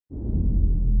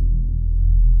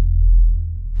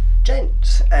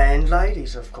Gents and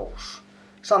ladies, of course.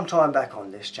 Some time back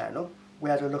on this channel we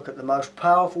had a look at the most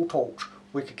powerful torch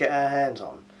we could get our hands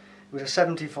on. It was a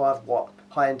 75 watt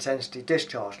high intensity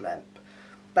discharge lamp,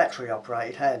 battery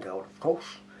operated handheld of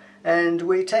course, and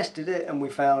we tested it and we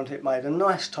found it made a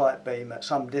nice tight beam at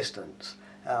some distance.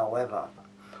 However,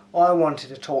 I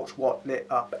wanted a torch what lit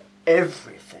up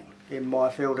everything in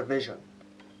my field of vision.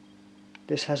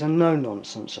 This has a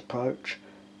no-nonsense approach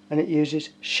and it uses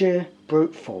sheer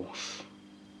brute force.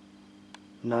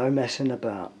 No messing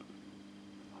about.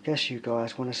 I guess you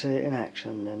guys want to see it in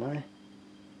action then, eh?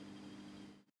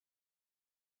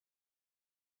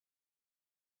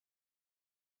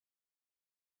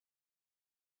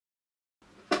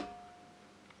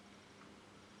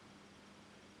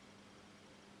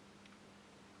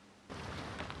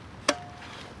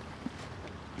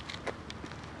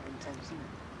 Intense, isn't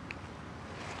it?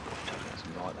 That's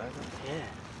some light over. Yeah.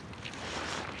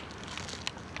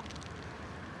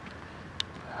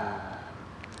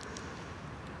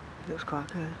 Looks quite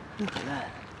good. Look at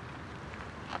that.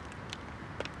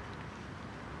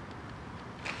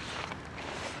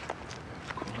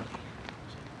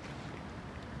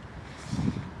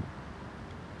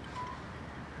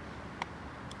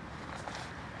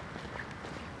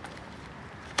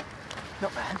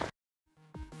 Not bad.